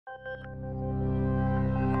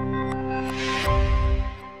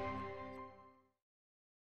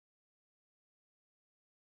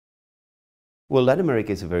Well, Latin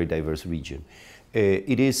America is a very diverse region.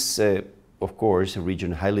 It is, of course, a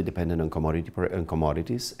region highly dependent on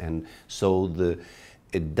commodities, and so the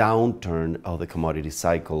downturn of the commodity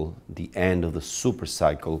cycle, the end of the super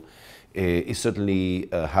cycle, is certainly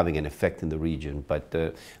having an effect in the region. But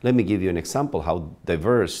let me give you an example how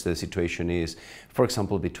diverse the situation is. For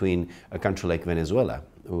example, between a country like Venezuela,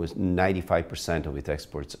 whose 95% of its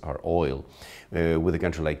exports are oil, with a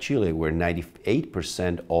country like Chile, where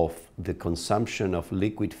 98% of the consumption of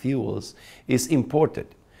liquid fuels is imported.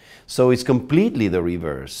 So it's completely the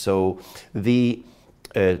reverse. So the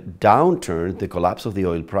downturn, the collapse of the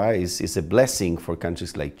oil price, is a blessing for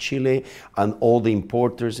countries like Chile and all the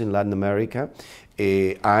importers in Latin America.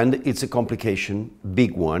 And it's a complication,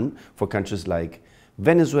 big one, for countries like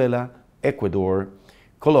Venezuela, Ecuador,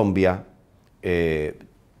 Colombia,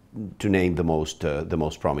 to name the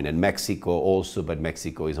most prominent. Mexico also, but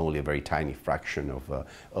Mexico is only a very tiny fraction of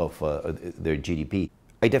their GDP.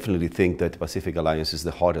 I definitely think that the Pacific Alliance is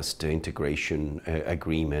the hottest integration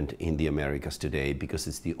agreement in the Americas today, because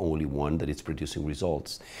it's the only one that is producing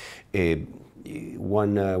results.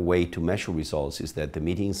 One way to measure results is that the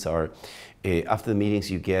meetings are, after the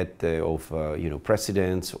meetings you get of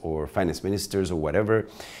presidents or finance ministers or whatever,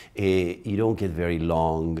 you don't get very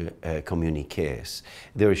long communiques.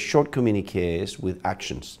 There are short communiques with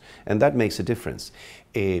actions, and that makes a difference.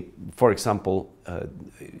 For example,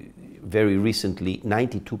 very recently,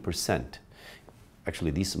 92%,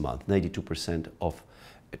 actually this month, 92% of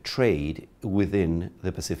trade within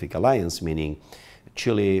the Pacific Alliance, meaning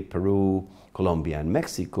Chile, Peru, Colombia, and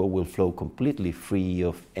Mexico, will flow completely free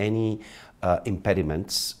of any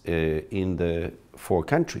impediments in the four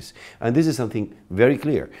countries. And this is something very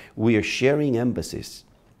clear. We are sharing embassies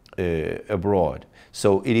abroad.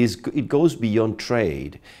 So it goes beyond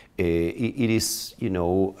trade. It is,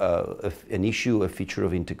 an issue, a feature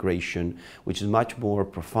of integration, which is much more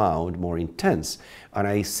profound, more intense. And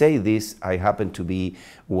I say this, I happen to be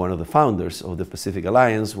one of the founders of the Pacific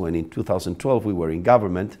Alliance when in 2012 we were in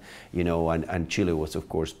government, and Chile was, of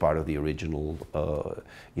course, part of the original,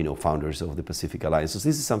 founders of the Pacific Alliance. So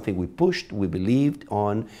this is something we pushed, we believed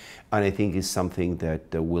on, and I think is something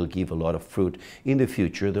that will give a lot of fruit in the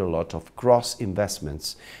future. There are a lot of cross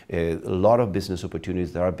investments, a lot of business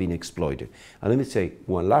opportunities that are being exploited. And let me say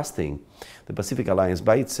one last thing. The Pacific Alliance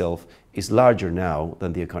by itself is larger now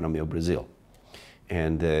than the economy of Brazil.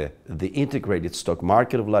 And the integrated stock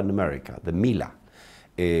market of Latin America, the MILA,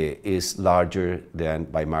 is larger than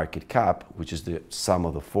by market cap, which is the sum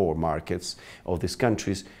of the four markets of these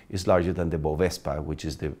countries, is larger than the Bovespa, which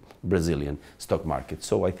is the Brazilian stock market.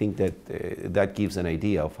 So I think that that gives an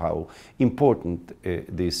idea of how important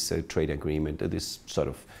this trade agreement, this sort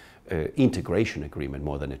of integration agreement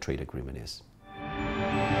more than a trade agreement is.